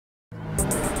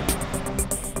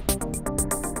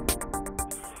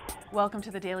Welcome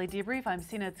to the Daily Debrief. I'm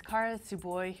CNET's Kara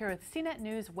Suboy here with CNET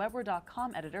News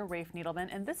Webware.com editor Rafe Needleman,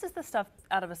 and this is the stuff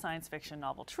out of a science fiction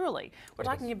novel, truly. We're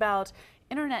talking about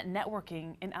internet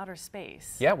networking in outer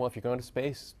space. Yeah, well, if you're going to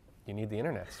space, you need the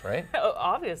internets, right? Oh,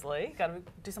 obviously. Got to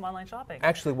do some online shopping.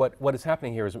 Actually, what is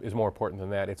happening here is more important than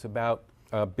that. It's about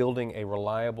building a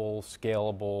reliable,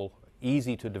 scalable,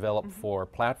 easy to develop for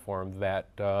platform that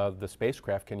the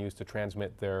spacecraft can use to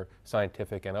transmit their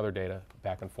scientific and other data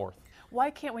back and forth. Why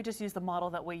can't we just use the model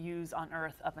that we use on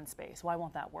Earth up in space? Why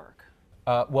won't that work?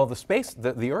 Well,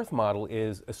 the Earth model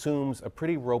assumes a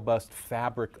pretty robust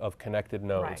fabric of connected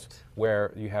nodes,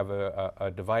 where you have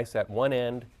a device at one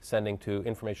end sending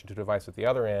information to a device at the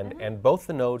other end, and both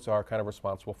the nodes are kind of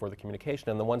responsible for the communication,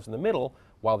 and the ones in the middle,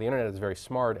 while the internet is very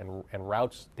smart and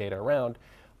routes data around,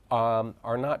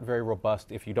 are not very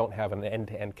robust if you don't have an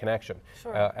end-to-end connection.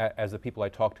 Sure. As the people I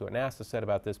talked to at NASA said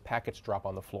about this, packets drop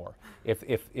on the floor.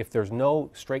 If there's no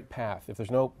straight path, if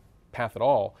there's no path at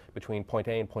all between point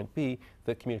A and point B,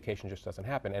 the communication just doesn't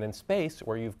happen. And in space,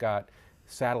 where you've got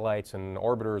satellites and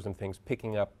orbiters and things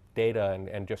picking up data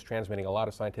and just transmitting a lot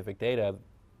of scientific data,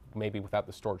 maybe without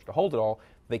the storage to hold it all,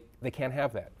 they can't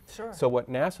have that. Sure. So what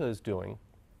NASA is doing,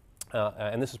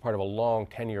 and this is part of a long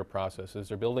 10-year process, is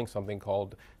they're building something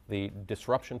called the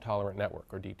Disruption Tolerant Network,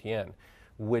 or DTN,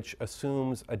 which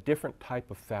assumes a different type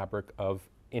of fabric of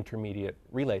intermediate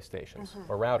relay stations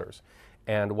or routers.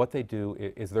 And what they do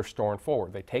is they're store and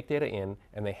forward. They take data in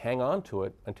and they hang on to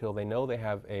it until they know they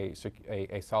have a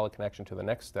solid connection to the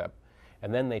next step,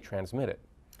 and then they transmit it.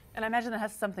 And I imagine that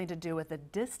has something to do with the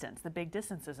distance, the big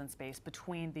distances in space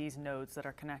between these nodes that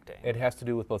are connecting. It has to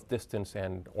do with both distance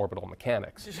and orbital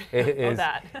mechanics.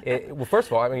 Well, first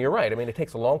of all, I mean, you're right. I mean, it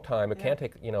takes a long time. It can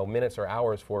take, minutes or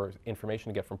hours for information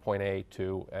to get from point A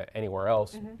to anywhere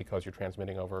else because you're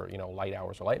transmitting over, light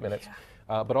hours or light minutes.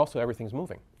 But also everything's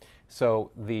moving.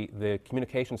 So the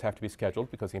communications have to be scheduled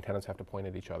because the antennas have to point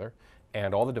at each other,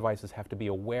 and all the devices have to be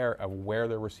aware of where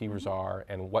their receivers are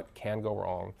and what can go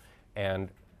wrong.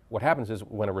 And what happens is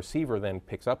when a receiver then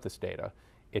picks up this data,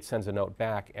 it sends a note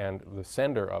back, and the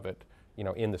sender of it,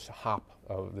 in this hop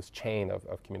of this chain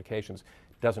of communications,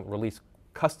 doesn't release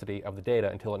custody of the data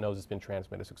until it knows it's been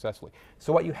transmitted successfully.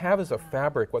 So what you have is a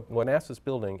fabric. What NASA's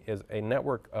building is a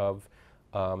network of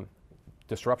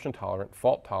disruption tolerant,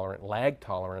 fault tolerant, lag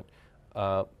tolerant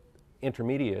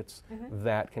intermediates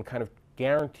that can kind of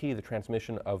guarantee the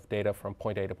transmission of data from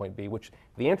point A to point B, which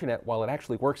the internet, while it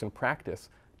actually works in practice,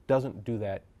 doesn't do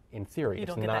that in theory. You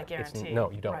don't get that guarantee.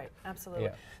 No, you don't. Right, absolutely.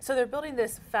 Yeah. So they're building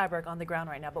this fabric on the ground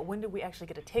right now, but when do we actually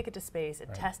get to take it to space and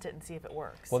test it and see if it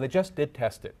works? Well, they just did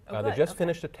test it. Oh, they just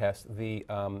finished a test.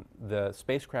 The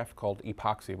spacecraft called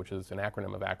EPOXI, which is an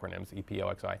acronym of acronyms,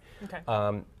 EPOXI.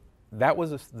 Okay. That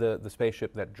was the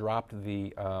spaceship that dropped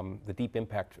the Deep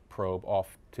Impact probe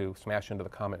off to smash into the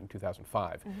comet in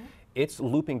 2005. It's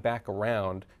looping back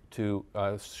around to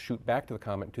shoot back to the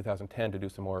comet in 2010 to do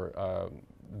some more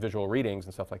visual readings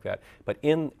and stuff like that. But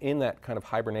in that kind of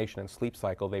hibernation and sleep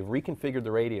cycle, they've reconfigured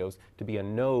the radios to be a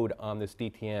node on this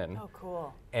DTN. Oh,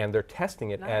 cool. And they're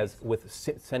testing it as with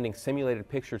sending simulated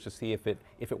pictures to see if it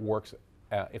works.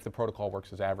 If the protocol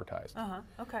works as advertised.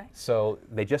 Okay. So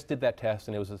they just did that test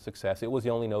and it was a success. It was the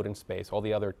only node in space. All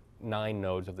the other 9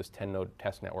 nodes of this 10-node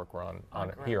test network were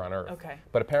here on Earth. Okay.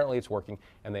 But apparently it's working,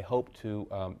 and they hope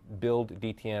to build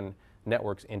DTN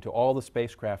networks into all the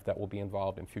spacecraft that will be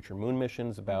involved in future moon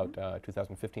missions about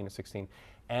 2015 and 16,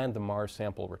 and the Mars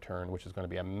sample return, which is going to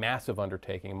be a massive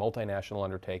undertaking, a multinational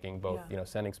undertaking, both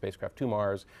sending spacecraft to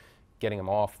Mars, getting them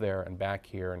off there and back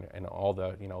here, and all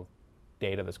the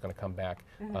data that's going to come back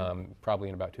probably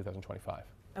in about 2025.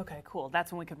 Okay, cool.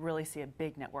 That's when we could really see a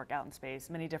big network out in space,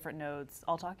 many different nodes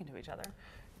all talking to each other.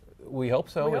 We hope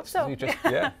so. We hope so.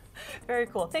 Yeah. Very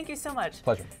cool. Thank you so much.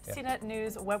 Pleasure. Yeah. CNET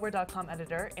News Webware.com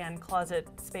editor and closet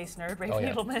space nerd Rafe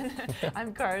Needleman.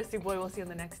 I'm Kara Suboy. We'll see you on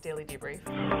the next Daily Debrief.